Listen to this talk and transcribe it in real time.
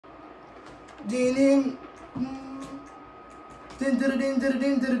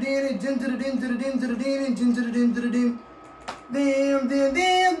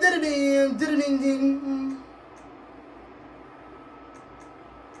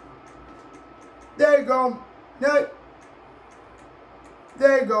There you go.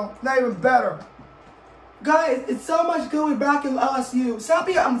 There you go. Not even better. Guys, it's so much good. We're back in LSU.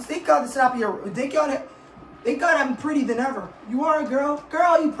 Sanabia, thank God the Sanabia. Thank God I'm pretty than ever. You are a girl.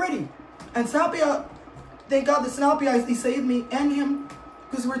 Girl, you pretty. And Sanabia, thank God the Sanabia, he saved me and him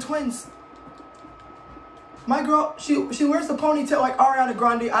because we're twins. My girl, she wears a ponytail like Ariana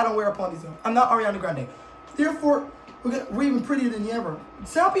Grande. I don't wear a ponytail. I'm not Ariana Grande. Therefore, we're even prettier than you ever.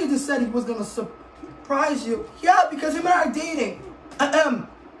 Sanabia just said he was going to surprise you. Yeah, because him and I are dating.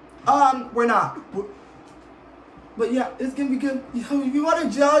 We're not. But yeah, it's going to be good. If you want to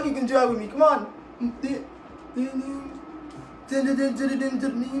jog, you can jog with me. Come on.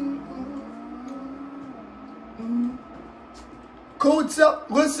 Codes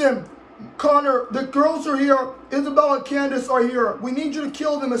up. Listen, Connor, the girls are here. Isabel and Candace are here. We need you to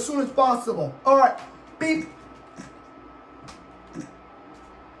kill them as soon as possible. All right. Beep.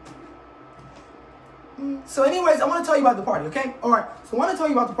 So anyways, I want to tell you about the party, okay? All right. So I want to tell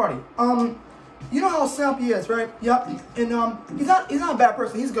you about the party. You know how Sanabia is, right? Yep. And he's not a bad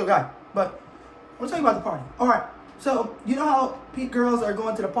person. He's a good guy. But I want to tell you about the party. All right. So you know how girls are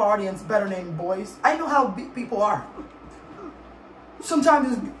going to the party and it's better than boys? I know how people are.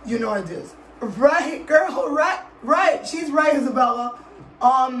 Sometimes you know it is. Right, girl, right. She's right, Isabella.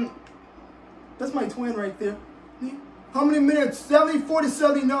 That's my twin right there. How many minutes? 70, 40,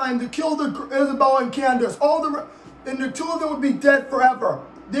 79 to kill the Isabella and Candace. And the two of them would be dead forever.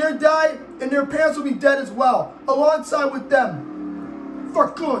 They'll die and their parents will be dead as well. Alongside with them. For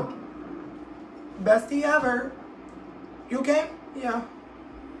good. Bestie ever. You okay? Yeah.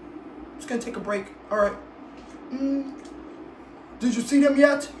 Just gonna take a break. Alright. Did you see them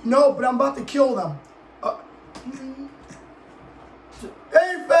yet? No, but I'm about to kill them.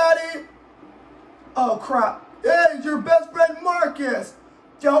 Hey, fatty! Oh, crap. Hey, it's your best friend, Marcus.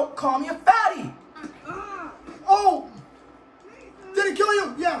 Don't call me a fatty. Oh! Did he kill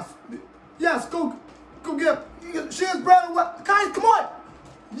you? Yes. Yes, go get. She has bread and what? Guys, come on.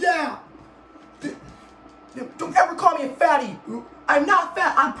 Yeah. Don't ever call me a fatty. I'm not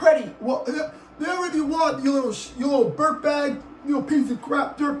fat. I'm pretty. Well, whatever you want, you little dirt bag, you little piece of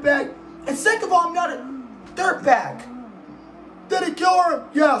crap dirt bag. And second of all, I'm not a dirt bag. Did he kill her?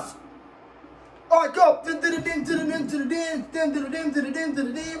 Yes. All right, go.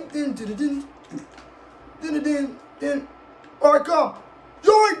 All right, go.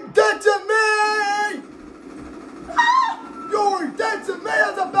 You're dead to me! You're dead to me,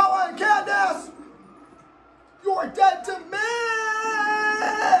 Isabella and Candace! You're dead to me!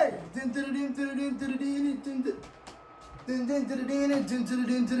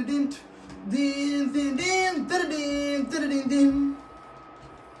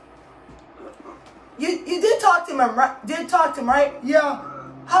 You did talk to him, right? Did talk to him, right? Yeah.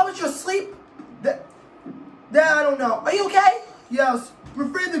 How was your sleep? That I don't know. Are you okay? Yes. We're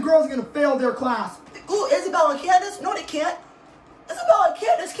afraid the girls are going to fail their class. Who, Isabella and Candace? No, they can't. Isabella and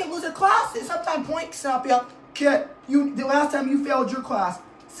Candace can't lose their class at some time point, Sanabia. Kid, the last time you failed your class.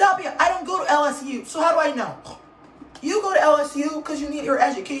 Sanabia, I don't go to LSU, so how do I know? You go to LSU because you need your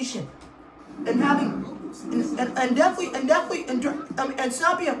education. And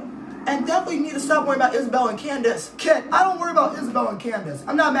definitely need to stop worrying about Isabella and Candace. Kid, I don't worry about Isabella and Candace.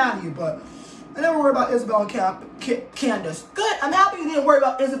 I'm not mad at you, but I never worry about Isabella and Candace. Good, I'm happy you didn't worry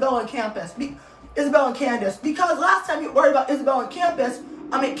about Isabella and Candace. Because last time you worried about Isabella and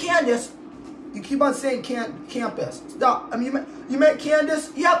Candace, you keep on saying campus. Stop. I mean, you meant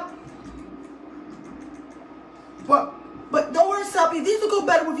Candace? Yep. But don't worry, Sanabia. These will go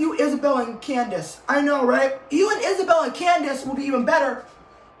better with you, Isabella and Candace. I know, right? You and Isabella and Candace will be even better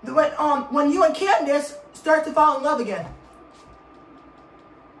when you and Candace start to fall in love again.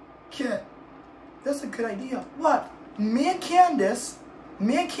 Kid, that's a good idea. What? Me and Candace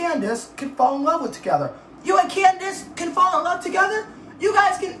can fall in love with together. You and Candace can fall in love together? You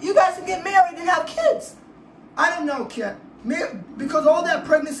guys can get married and have kids. I don't know, kid. Because all that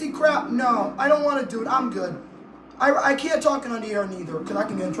pregnancy crap, no. I don't want to do it. I'm good. I can't talk on the air neither, because I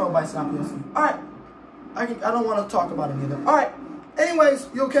can get in trouble by Sanabia. Alright. I don't want to talk about it neither. Alright. Anyways,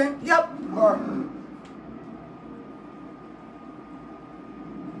 you okay? Yep. Alright.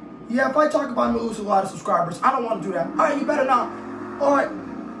 Yeah, if I talk about it, I'm going to lose a lot of subscribers. I don't want to do that. Alright, you better not. Alright.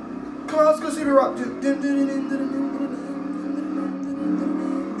 Come on, let's go see the rock.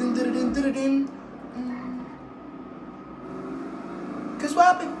 Because what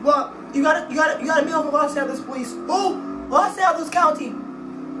happened? me. Well, you got a mail from Los Angeles Police. Who? Los Angeles County.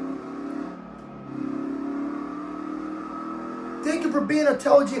 Thank you for being an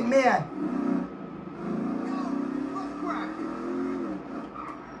intelligent man.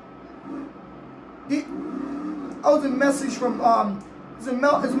 Oh, the message from it's a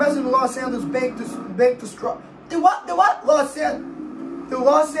message from Los Angeles bank distrust. The what? Los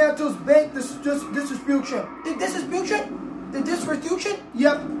Santos bank distribution. The distribution?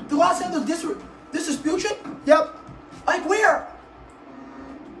 Yep. The Los Angeles distribution? Yep. Like where?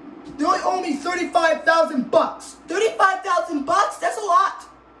 They only owe me $35,000. $35,000? That's a lot.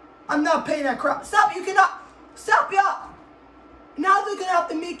 I'm not paying that crap. Stop! You cannot. Stop ya! Now they're gonna have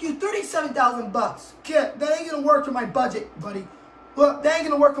to make you $37,000. Kid, that ain't gonna work for my budget, buddy. Look, that ain't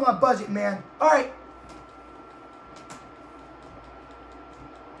gonna work for my budget, man. All right.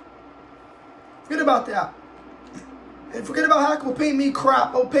 Forget about that. And forget about Hack will pay me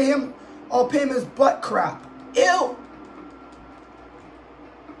crap. I'll pay him his butt crap. Ew.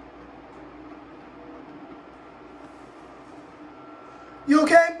 You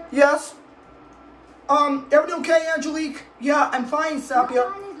okay? Yes. Everything okay, Angelique? Yeah, I'm fine,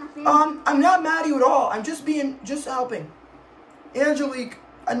 Sanabia. I'm not mad at you at all. I'm just helping. Angelique,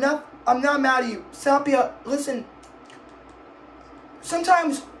 I'm not mad at you. Sanabia, listen.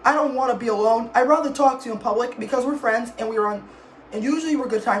 Sometimes I don't want to be alone. I'd rather talk to you in public because we're friends and and usually we're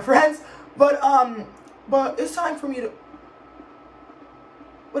good time friends. But it's time for me to.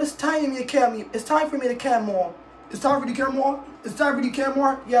 But it's time for me to care. It's time for me to care more. It's time for you to care more. It's time for you to care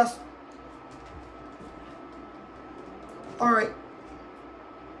more. Yes. All right.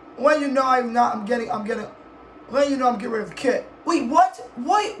 Let you know I'm getting rid of the kid. Wait, what?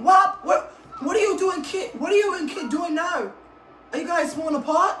 Wait, what? What are you doing, kid? What are you and kid doing now? Are you guys falling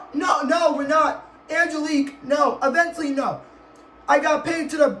apart? No, we're not. Angelique, no. Eventually, no. I got paid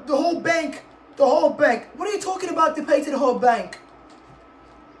to the whole bank. The whole bank. What are you talking about to pay to the whole bank?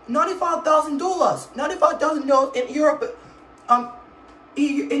 $95,000. $95,000 in Europe.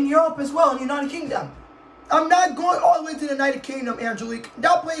 In Europe as well, in the United Kingdom. I'm not going all the way to the United Kingdom, Angelique.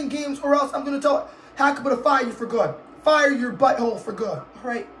 Not playing games, or else I'm going to tell Hackable to fire you for good. Fire your butthole for good. All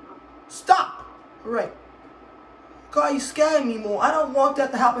right. Stop. All right. God, you scaring me more. I don't want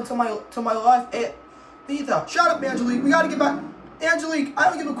that to happen to my life either. Shut up, Angelique. We got to get back. Angelique, I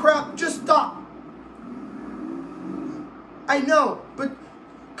don't give a crap. Just stop. I know, but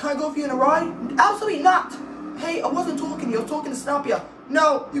can I go for you in a ride? Absolutely not. Hey, I wasn't talking to you. I was talking to Sanabia.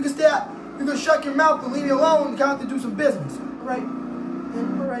 No, you can stay out. You're going to shut your mouth and leave me alone. You have to do some business. All right.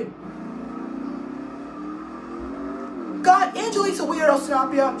 All right. God, Angelique's a weirdo,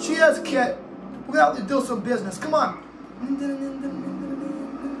 Sanabia. She is, kid. We're going to have to do some business. Come on.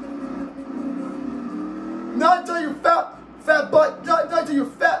 Not until your fat butt. Not until your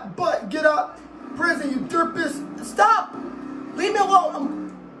fat butt. Get up. Prison, you derpist. Stop. Leave me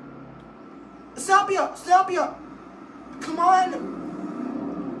alone. Sanabia. Come on.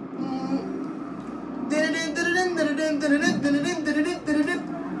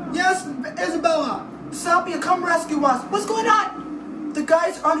 Yes, Isabella. Sanabia, come rescue us. What's going on? The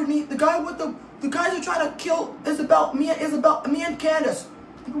guys underneath. The guys are trying to kill Isabel. Me and Candace.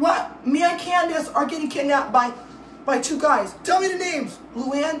 What? Me and Candace are getting kidnapped by two guys. Tell me the names.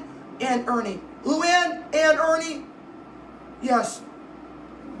 Luann and Ernie. Luann and Ernie. Yes.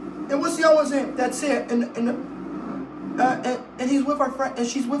 And what's the other one's name? That's it. And he's with our friend, and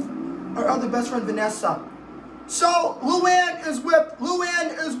she's with our other best friend Vanessa. So Luann is with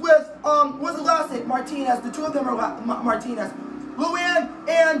what's the last name? Martinez. The two of them are Martinez. Luann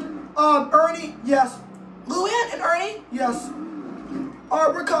and Ernie. Yes. Luann and Ernie. Yes. All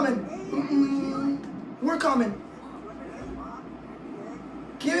right, we're coming. We're coming.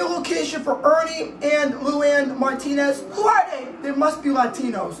 Give me a location for Ernie and Luann Martinez. Who are they? They must be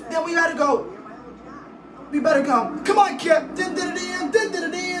Latinos. Then we gotta go. We better go. Come on, kid. They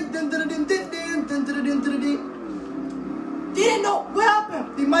didn't know what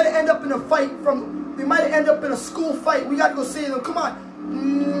happened. They might have ended up in a fight they might have ended up in a school fight. We gotta go save them. Come on.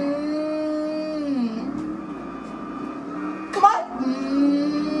 Come on.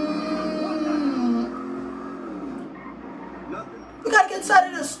 We gotta get inside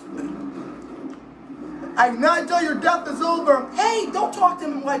of this. I'm not until your death is over. Hey, don't talk to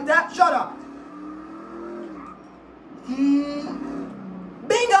him like that. Shut up.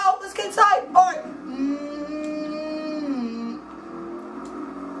 Bingo! Let's get inside. All right.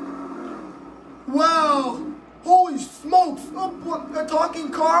 Wow! Holy smokes! Oh, a talking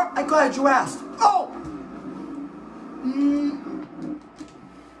car? I got you asked. Oh!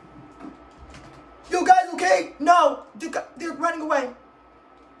 You guys okay? No, they're running away.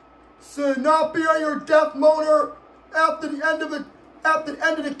 Sanabia, your death motor after the end of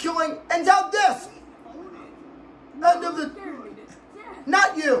the killing. And now this. End of the.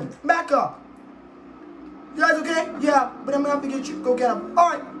 Not you. Back up. You guys okay? Yeah, but I'm gonna have to get you. Go get him.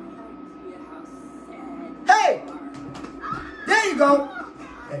 All right. Hey. There you go.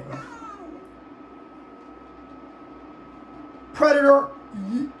 There you go. Predator.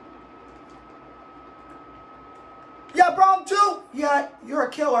 Yeah, problem too? Yeah, you're a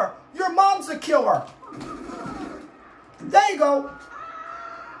killer. Your mom's a killer. There you go.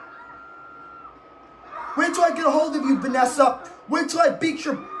 Wait till I get a hold of you, Vanessa. Wait till I beat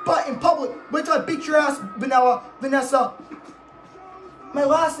your butt in public. Wait till I beat your ass, Vanessa. My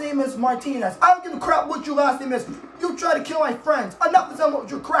last name is Martinez. I don't give a crap what your last name is. You try to kill my friends. Enough is done with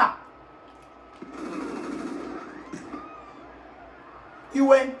your crap. You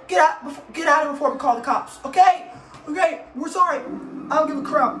win. Get out of here before we call the cops. Okay? Okay, we're sorry. I don't give a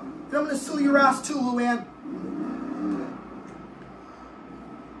crap. And I'm gonna sue your ass too, Luann.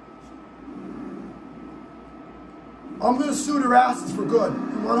 I'm gonna sue their asses for good.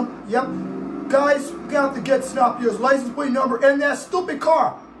 You want them? Yep. Guys, we have to get Sanabia's license plate number and that stupid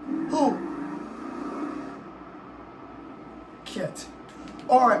car. Who? Kit.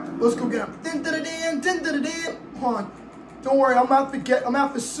 Alright, let's go get him. Din-da-da-dan. Hold on. Don't worry, I'm gonna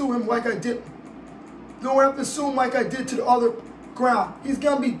have to sue him like I did. Don't worry, I have to sue him like I did to the other ground. He's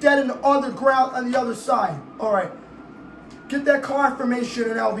gonna be dead in the other ground on the other side. Alright. Get that car information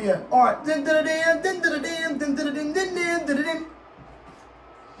and that'll be it. Alright. Din-da-da-dan.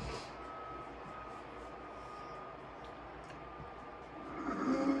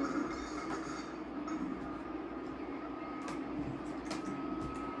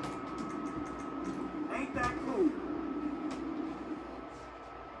 Ain't that cool?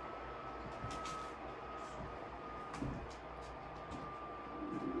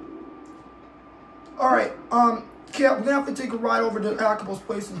 Alright, Kip, we're gonna have to take a ride over to Akable's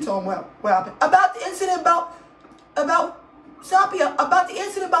place and tell him what happened. About the incident about Sanabia, about the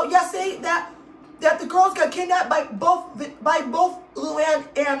incident about yesterday that the girls got kidnapped by both Luann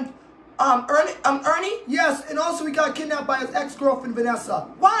and Ernie? Yes, and also he got kidnapped by his ex-girlfriend Vanessa.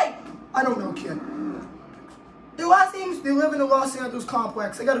 Why? I don't know, kid. Their last names, they live in the Los Angeles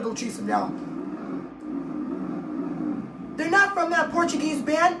complex. I gotta go chase them down. They're not from that Portuguese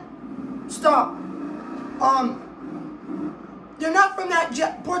band? Stop. They're not from that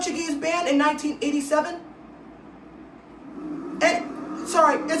Portuguese band in 1987? And,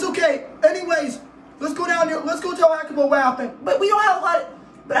 sorry, it's okay. Anyways, let's go down there. Let's go tell Akabo what happened. But we don't have a lot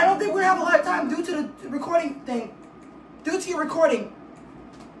but I don't think we're gonna have a lot of time due to the recording thing. Due to your recording.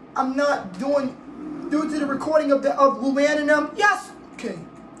 I'm not doing, due to the recording of Luann and them. Yes. Okay.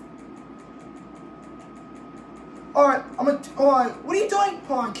 Alright, hold on. What are you doing?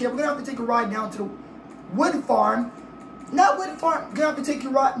 Hold on, kid. We're gonna have to take a ride down to the wood farm. Not wood farm. We're gonna have to take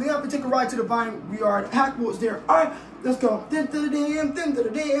a ride to the vine yard. Hackable is there. Alright, let's go.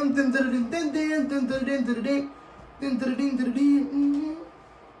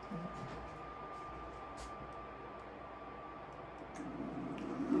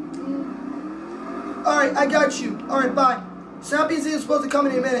 Alright, I got you. Alright, bye. Snappy's is supposed to come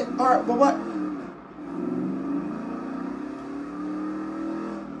in a minute. Alright, but what?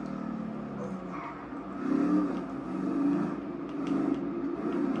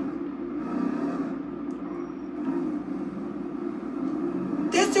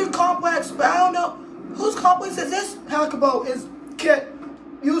 Complex, but I don't know whose complex is this. Hackabo is Kit.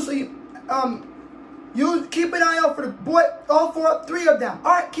 Usually, you keep an eye out for the boy. Three of them.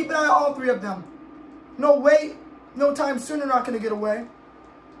 All right, keep an eye on all three of them. No way, no time soon. They're not gonna get away.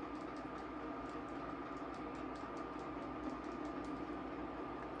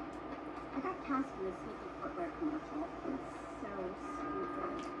 I got cast for this sneaky footwear commercial. It's so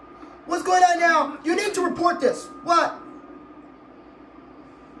stupid. What's going on now? You need to report this. What?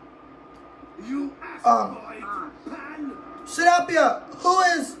 You Sanabia, who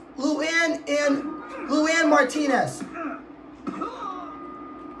is Luann and Luann Martinez?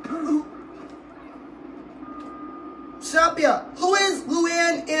 Sanabia, who is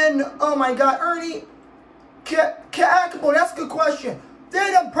Luann and, oh my god, Ernie? Akabo, that's a good question.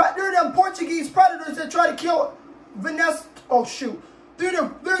 They're them Portuguese predators that try to kill Vanessa. Oh shoot. They're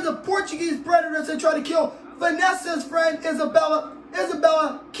the Portuguese predators that try to kill Vanessa's friend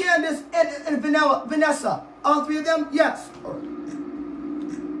Isabella, Candace, and Vanessa. All three of them? Yes.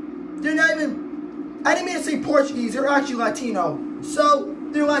 They're not even, I didn't mean to say Portuguese, they're actually Latino. So,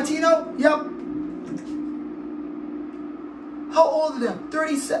 they're Latino? Yep. How old are they?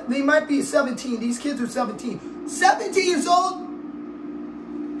 37, they might be 17, these kids are 17. 17 years old?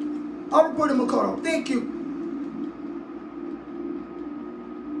 I'll report him, Makoto. Thank you.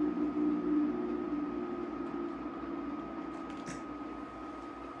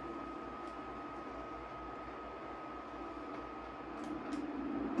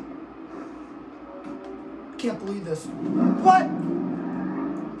 Can't believe this. What?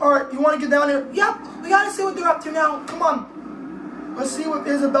 Alright, you want to get down here? Yep, we gotta see what they're up to now. Come on. Let's see what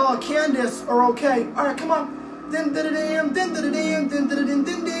Isabella and Candace are okay. Alright, come on. Din da da dam, din da da dam, din da da din,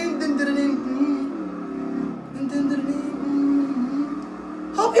 din dam, din da da dam. Din din da da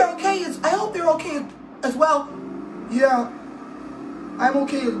dam. Hope you're okay. I hope you're okay as well. Yeah, I'm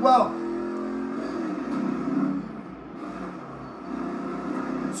okay as well.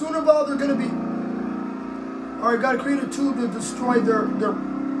 Sooner or later, they're gonna be. Alright, gotta create a tube to destroy their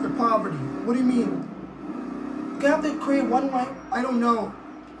poverty. What do you mean? You have to create one way? I don't know.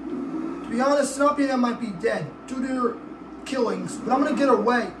 To be honest, Sanabia and them might be dead due to their killings, but I'm gonna get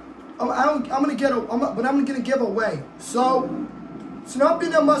away. I'm gonna give away. So, Sanabia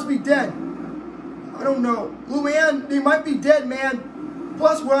and them must be dead. I don't know. Luann, they might be dead, man.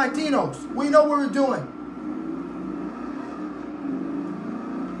 Plus, we're Latinos. We know what we're doing.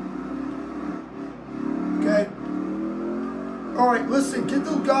 Okay. All right. Listen. Get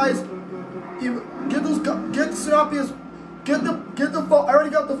those guys. Get Sanabia's. Get the phone. I already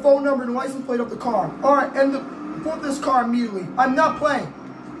got the phone number and license plate of the car. All right. And put this car immediately. I'm not playing.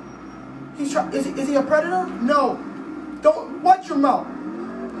 Is he a predator? No. Don't watch your mouth.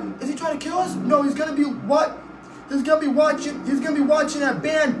 Is he trying to kill us? No. He's gonna be what? He's gonna be watching that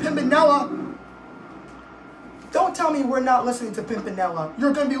band Pimpinella. Don't tell me we're not listening to Pimpinella.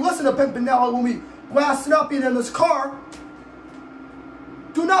 You're gonna be listening to Pimpinella when we blast Sanabia in this car.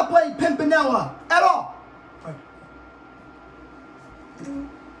 Do not play Pimpinella at all. Right.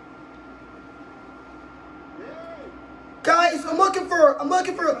 Guys, I'm looking for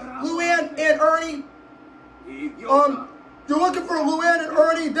Luann and Ernie. You're looking for Luann and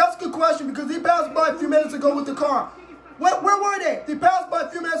Ernie? That's a good question because they passed by a few minutes ago with the car. Where were they? They passed by a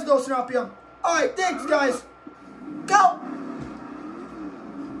few minutes ago, Sanabia. All right, thanks, guys. Go.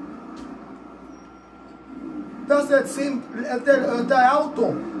 That's that same, that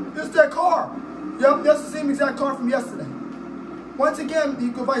auto. It's that car. Yep, that's the same exact car from yesterday. Once again,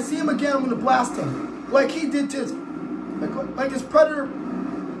 if I see him again, I'm gonna blast him, like he did to his, like his predator.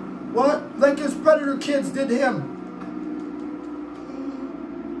 What? Like his predator kids did to him.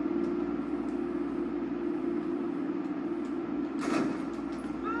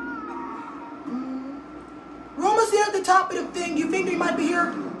 We're almost there at the top of the thing. You think they might be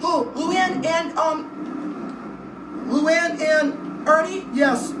here? Who? Luann and Ernie?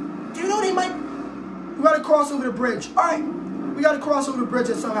 Yes. Do you know they might? We gotta cross over the bridge. All right, we gotta cross over the bridge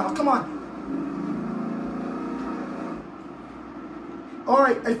somehow. Come on. All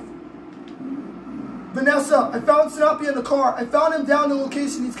right, Vanessa, I found Sanabia in the car. I found him down the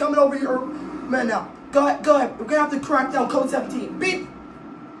location. He's coming over here. Man, now go ahead. We're gonna have to crack down code 17. Beep.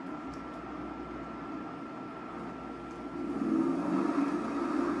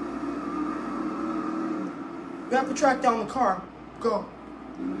 We have to track down the car. Go.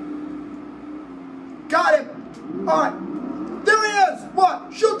 Got him. All right. There he is.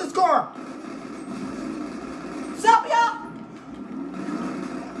 What? Shoot this car. Sanabia.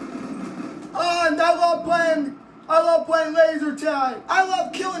 And I love playing laser tag. I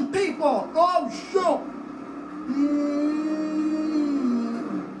love killing people. Oh, shoot.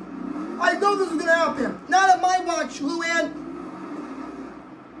 I know this is gonna happen. Not at my watch, Luann.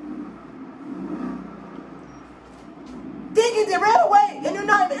 Dang it, they ran away, and they're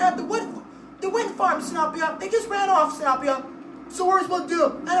not even at the wind farm, Sanabia. They just ran off, Sanabia. So what are we supposed to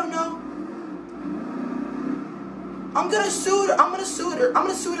do? I don't know. I'm gonna sue her. I'm gonna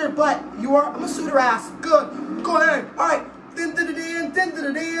sue her butt. You are? I'm gonna sue her ass. Good. Go ahead. All right. Din din din din din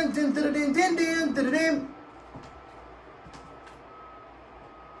din din din din din din din.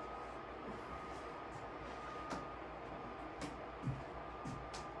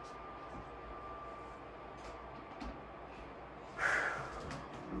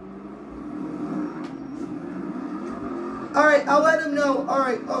 All right, I'll let him know. All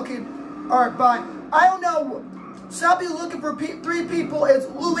right, okay. All right, bye. I don't know. Sanabia looking for three people. It's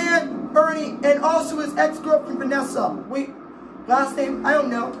Luann, Ernie, and also his ex-girlfriend, Vanessa. Wait, last name? I don't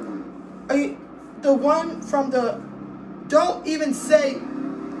know. Are you the one from the... Don't even say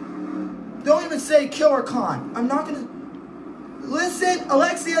Killer Khan. I'm not going to... Listen,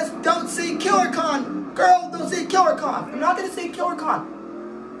 Alexius, don't say Killer Khan. Girl, don't say Killer Khan. I'm not going to say Killer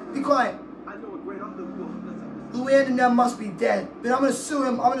Khan. Be quiet. I know a great uncle. Luann and them must be dead. But I'm gonna sue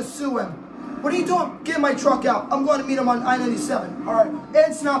him. What are you doing? Get my truck out. I'm going to meet him on I-97. All right.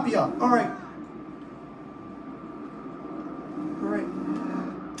 And Sanabia. All right. All right.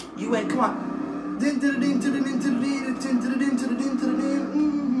 You win. Come on. Din to the din to the din to the din to the din to the din to the din.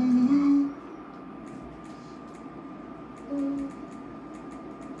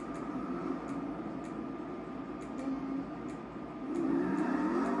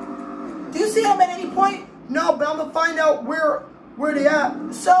 Do you see them at any point? No, but I'm gonna find out where they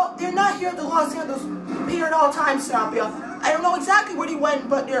at. So they're not here at the Los Santos Pier at all times, Sanabia. I don't know exactly where they went,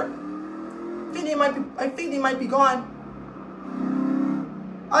 but I think they might be gone.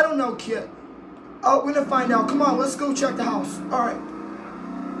 I don't know, kid. Oh, we're gonna find out. Come on, let's go check the house. All right.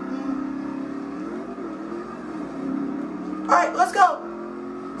 All right, let's go.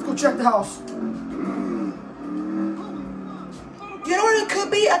 Let's go check the house. You know what it could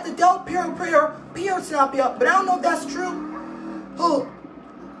be at the Del Pier, Sanabia, but I don't know if that's true. Who?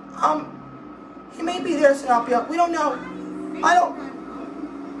 He may be there, Sanabia. We don't know. I don't.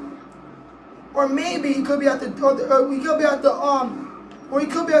 Or maybe he could be at the. We could be at the Or he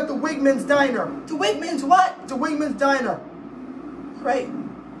could be at the Wigman's Diner. The Wigman's what? The Wigman's Diner. Right.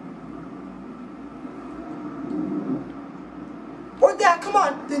 Or that. Come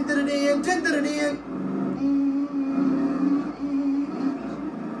on. Din din din din din din.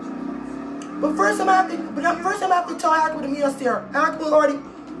 But first I'm gonna have to tell Aqua to meet us there. Aqua already.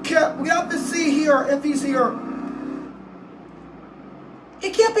 We have to see here if he's here.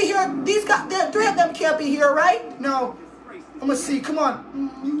 He can't be here. These guys, the three of them can't be here, right? No. I'm gonna see. Come on.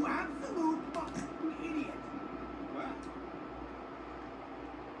 You absolute fucking idiot.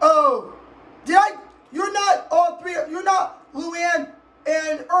 Oh, did I? You're not all three. You're not Luann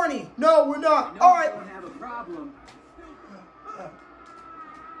and Ernie. No, we're not. No, all right. I don't have a problem.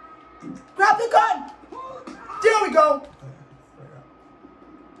 Grab the gun. There we go.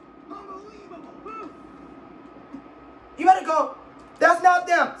 Unbelievable. You better go. That's not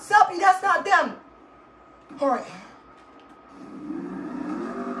them. Selfie, that's not them. All right.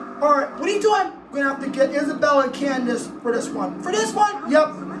 All right. What are you doing? We're gonna have to get Isabella and Candace for this one. For this one?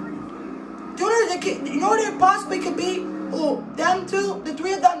 Yep. Do you know what it possibly could be? Oh, them two, the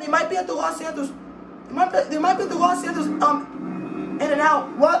three of them. They might be at the Los Santos. They might be at the Los Santos.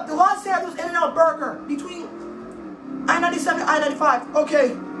 In-N-Out. What? The Los Santos In-N-Out Burger between I-97 and I-95.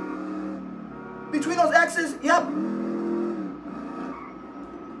 Okay. Between those X's. Yep.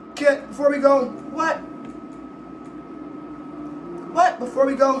 Kit, before we go. What? What? Before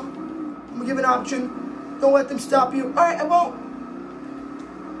we go, I'm gonna give an option. Don't let them stop you. All right, I won't.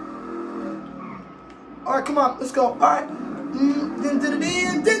 All right, come on, let's go. All right.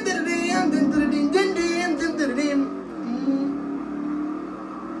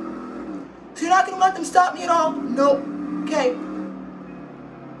 So you're not gonna let them stop me at all? Nope. Okay.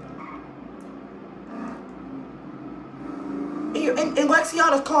 And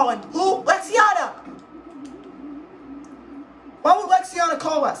Lexiana's calling. Who? Lexiana! Why would Lexiana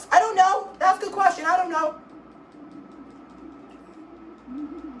call us? I don't know. That's a good question. I don't know.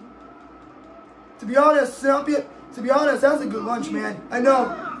 To be honest, Sanabia, that's a good lunch, man. I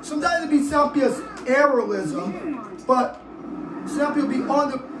know. Sometimes it'd be Sanabia's errorism, but Sanabia will be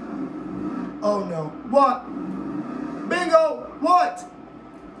on the... Oh, no. What? Bingo! What?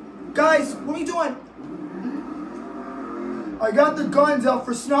 Guys, what are you doing? I got the guns out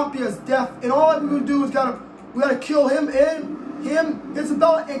for Sanabia's death, and all we're going to do is we gotta kill him,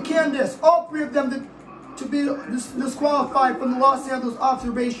 Isabella, and Candace. All three of them to be disqualified from the Los Santos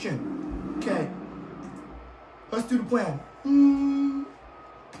observation. Okay. Let's do the plan.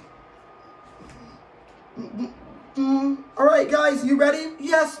 All right, guys, you ready?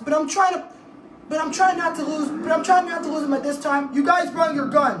 Yes, but I'm trying not to lose them at this time. You guys brought your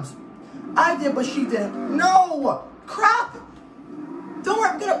guns. I did, but she didn't. No! Crap! Don't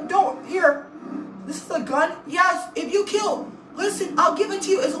worry, here. This is a gun? Yes, if you kill. Listen, I'll give it to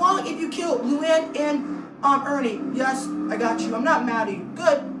you as long if you kill Luann and Ernie. Yes, I got you. I'm not mad at you.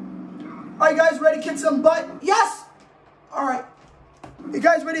 Good. All right, guys, ready to kick some butt? Yes! All right. You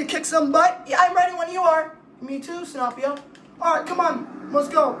guys ready to kick some butt? Yeah, I'm ready when you are. Me too, Sanabia. All right, come on. Let's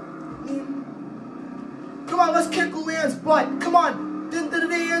go. Come on, let's kick Luann's butt. Come on. Time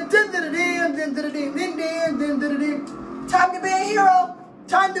to be a hero.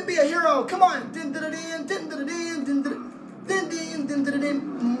 Time to be a hero. Come on.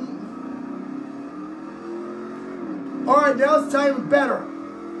 All right, now it's time for better.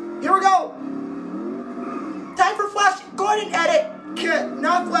 Here we go. Time for Flash Gordon edit. Kit,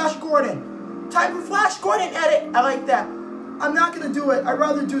 not Flash Gordon. Time for Flash Gordon edit. I like that. I'm not going to do it. I'd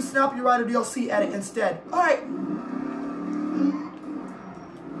rather do Snappy Rider DLC edit instead. All right.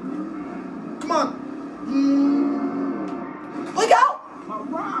 Look out! All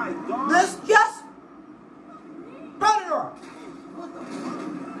right, dog. This, yes! Predator!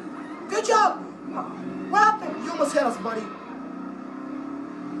 Good job! What happened? You almost hit us, buddy.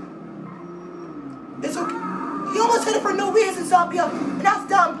 It's okay. You almost hit it for no reason, Sanabia. And that's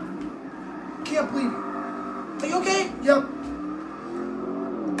dumb. Can't believe it. Are you okay? Yep.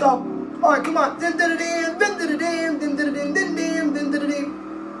 Go. Alright, come on. Din din din din din din din din din din din din din.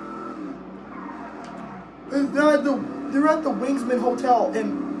 They're at the Wingsman Hotel,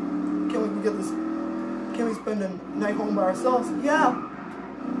 and can we get this? Can we spend a night home by ourselves? Yeah.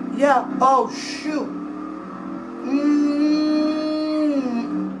 Yeah. Oh shoot.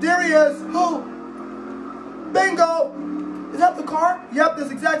 There he is. Who? Bingo. Is that the car? Yep,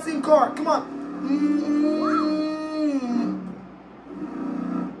 this exact same car. Come on.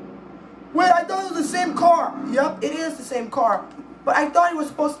 Wait, I thought it was the same car. Yep, it is the same car. But I thought he was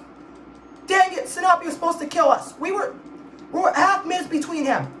supposed to... Dang it, Sanabia was supposed to kill us. We were half minutes between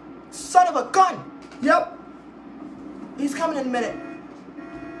him. Son of a gun. Yep. He's coming in a minute.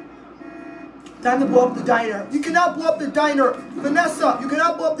 Time to blow up the diner. You cannot blow up the diner. Vanessa, you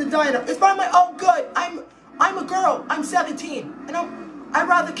cannot blow up the diner. It's by my own good. I'm a girl. I'm 17. And I'd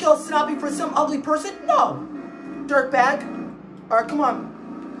rather kill Sanabia for some ugly person? No. Dirtbag. Alright, come on.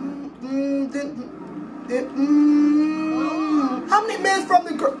 How many minutes from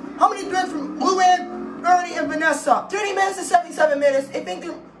the girl? How many minutes from Luann, Ernie, and Vanessa? 30 minutes and 77 minutes. I think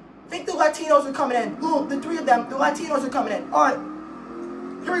the Latinos are coming in. Ooh, the three of them, the Latinos are coming in. Alright.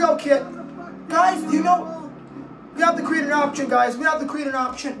 Here we go, kid. Guys, you know, we have to create an option, guys. We have to create an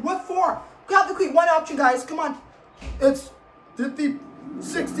option. What for? We have to create one option, guys. Come on. It's 50,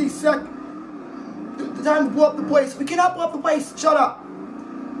 60 seconds. The time to blow up the place. We cannot blow up the place. Shut up.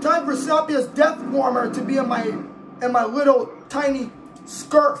 Time for Sanabia's death warmer to be in my little tiny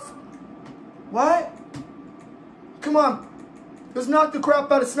scarf. What? Come on. Let's knock the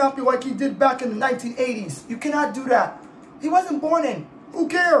crap out of Sanabia like he did back in the 1980s. You cannot do that. He wasn't born in. Who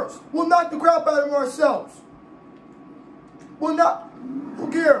cares? We'll knock the crap out of him ourselves. We'll not. Who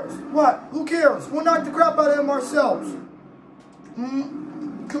cares? What? Who cares? We'll knock the crap out of him ourselves.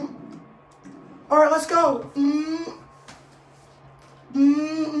 Come. All right, let's go.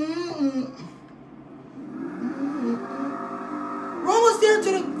 We're almost there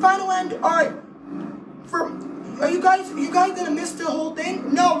to the final end. All right. Are you guys gonna miss the whole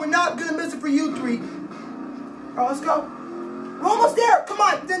thing? No, we're not gonna miss it for you three. All right, let's go. We're almost there. Come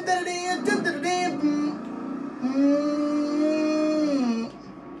on.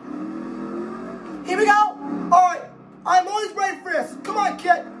 Here we go. All right. I'm always ready for this. Come on,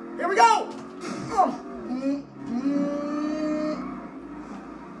 kid. Here we go.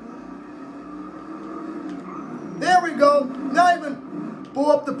 There we go. Not even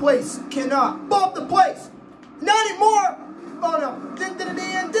blow up the place. Cannot blow up the place. Not anymore. Oh no.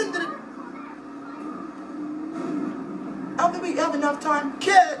 I don't think we have enough time.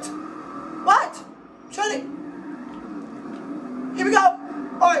 Kit. What? Shut it. Here we go.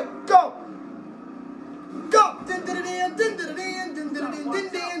 All right, go. Go.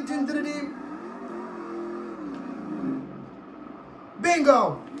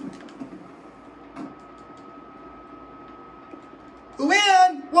 Bingo.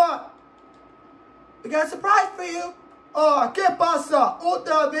 Luann, what? We got a surprise for you. Oh, ¿qué pasa?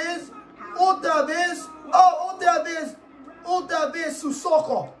 Otra vez. Otra vez. Oh, otra vez. Otra vez su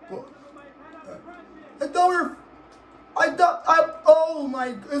soco. Oh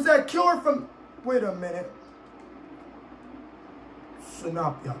my, is that killer from, wait a minute.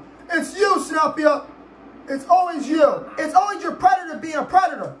 Sanabia. It's you, Sanabia. It's always you. It's always your predator being a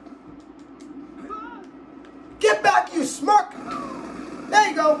predator. Get back, you smirk. There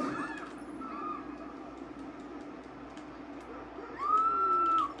you go.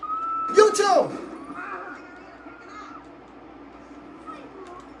 You too.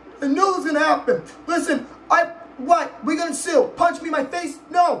 I knew it was gonna happen. Listen, what? We gonna sue? Punch me in my face?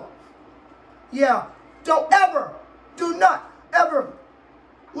 No. Yeah. Don't ever. Do not ever.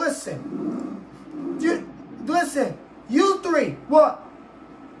 Listen. Listen. You three. What?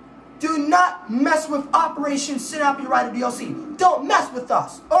 Do not mess with Operation Sanabia Rider DLC. Don't mess with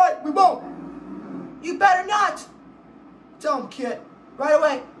us. All right, we won't. You better not. Tell him, kid. Right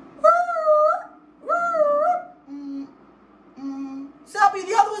away. Sanabia,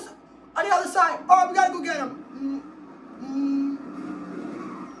 the other one's on the other side. All right, we gotta go get him.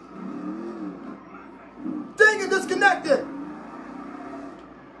 Dang it, disconnected.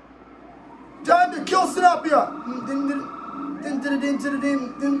 Time to kill Sanabia.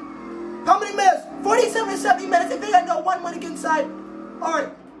 How many minutes? 47 to 70 minutes. I think I know one went inside. All right.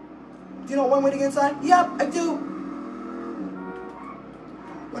 you know one way to get inside? Yep, I do.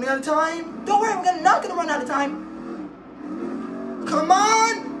 Running out of time? Don't worry, I'm not gonna run out of time. Come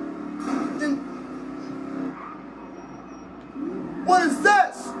on! Then what is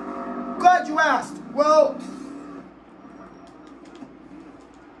this? Glad you asked. Well,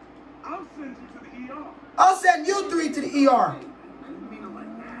 I'll send you to the ER. I'll send you three to the ER. I didn't mean it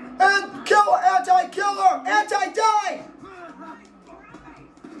like that. And kill anti-killer, anti-die!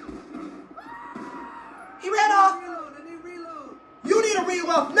 He ran off. Reload, I need reload. You need to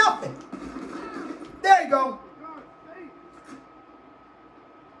reload nothing. There you go. God, save.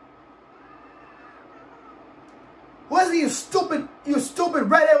 Leslie, you stupid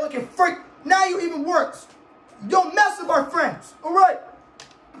red-hair looking freak. Now you even worse. Don't mess with our friends, all right?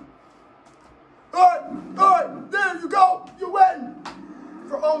 All right, there you go. You win.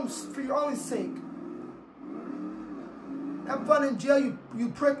 For your own sake. Have fun in jail, you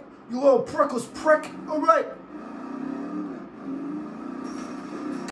prick, you little prickless prick. All right.